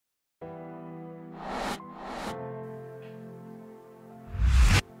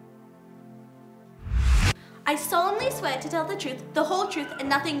I solemnly swear to tell the truth, the whole truth, and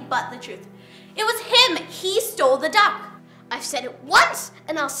nothing but the truth. It was him. He stole the duck. I've said it once,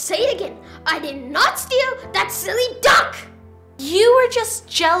 and I'll say it again. I did not steal that silly duck! You were just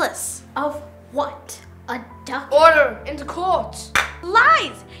jealous. Of what? A duck? Order into court.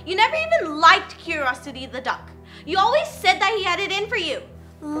 Lies! You never even liked Curiosity the duck. You always said that he had it in for you.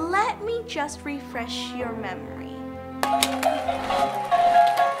 Let me just refresh your memory.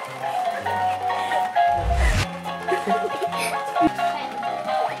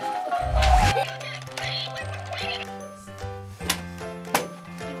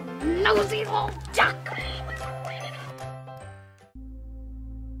 Nosy old duck!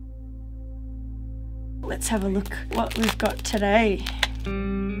 Let's have a look what we've got today.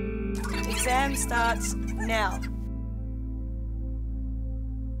 Exam starts now.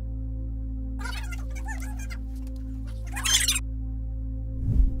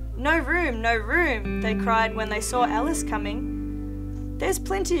 No room, no room, they cried when they saw Alice coming. There's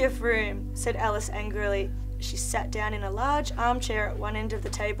plenty of room, said Alice angrily. She sat down in a large armchair at one end of the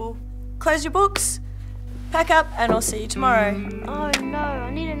table. Close your books, pack up, and I'll see you tomorrow. Oh no, I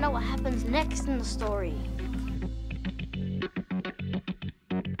need to know what happens next in the story.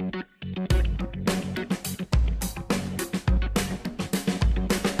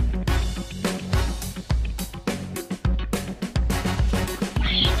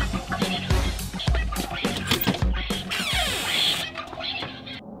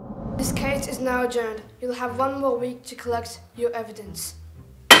 This case is now adjourned. You'll have 1 more week to collect your evidence.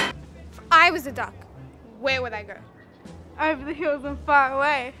 I was a duck. Where would I go? Over the hills and far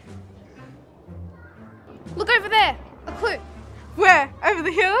away. Look over there. A clue. Where? Over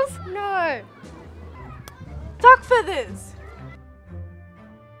the hills? No. Duck feathers.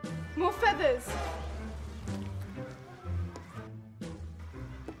 More feathers.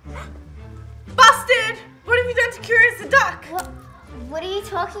 Busted! What have you done to Curious the duck? What are you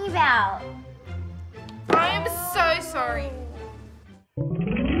talking about? I am so sorry.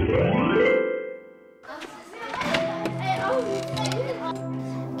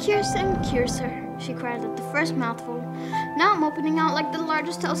 Curious her, she cried at the first mouthful. Now I'm opening out like the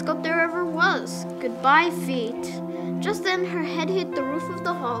largest telescope there ever was. Goodbye, feet. Just then her head hit the roof of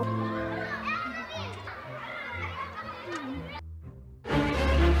the hall.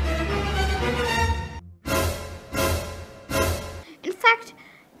 In fact,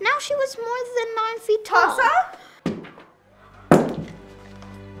 now she was more than 9 feet tall. Tassa?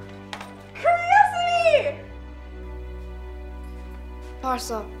 Curiosity!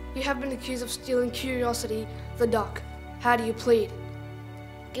 Parsa, you have been accused of stealing Curiosity the duck. How do you plead?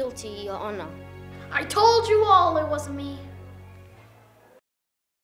 Guilty, Your Honor. I told you all it wasn't me.